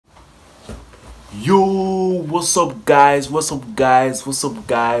Yo, what's up guys, welcome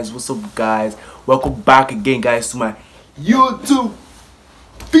back again guys to my YouTube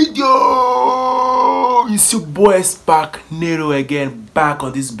video. It's your boy Spark Nero again, back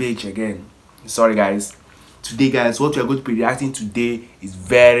on this page again. Sorry guys, today guys, what we are going to be reacting today is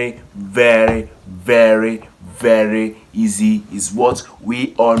very easy. Is what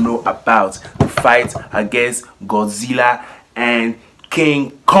we all know about the fight against Godzilla and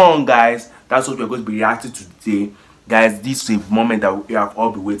King Kong, guys. That's what we're going to be reacting to today, guys. This is a moment that we have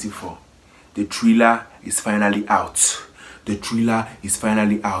all been waiting for. The trailer is finally out. Let's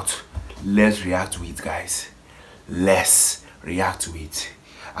react to it, guys. Let's react to it.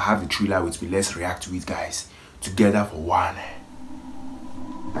 I have the trailer with me. Let's react to it, guys, together for one.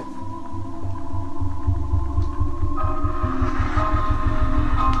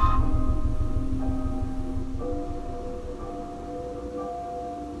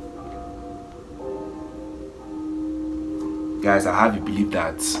 Guys, I have to believe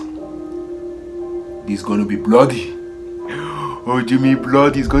that this is going to be bloody. Oh, Jimmy,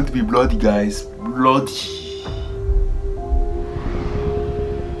 bloody is going to be bloody, guys. Bloody.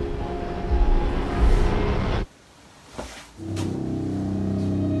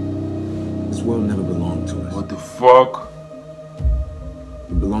 This world never belonged to us. What the fuck?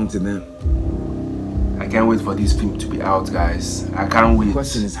 It belonged to them. I can't wait for this film to be out, guys. I can't wait. The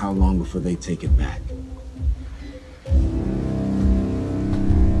question is how long before they take it back.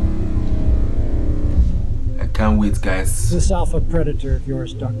 Can't wait, guys. This alpha predator of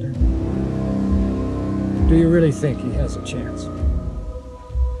yours, Doctor. Do you really think he has a chance?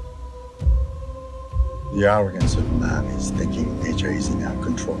 The arrogance of man is thinking nature is in our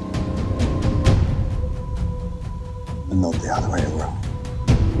control. And not the other way around.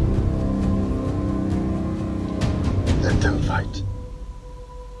 Let them fight.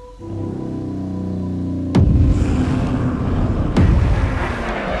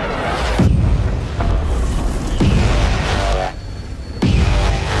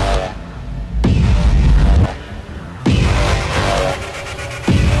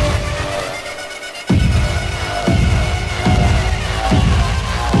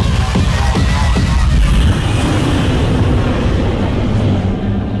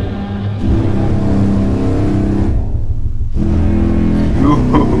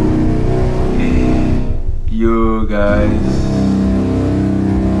 Yo, guys.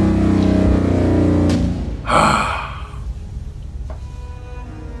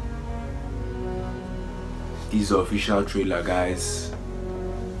 This is the official trailer, guys.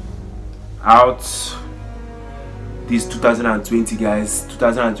 Out this 2020, guys.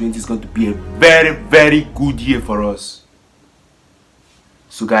 2020 is going to be a very good year for us.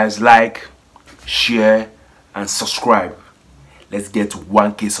 So guys, like, share and subscribe. Let's get to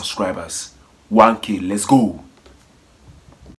 1K subscribers. 1K, let's go.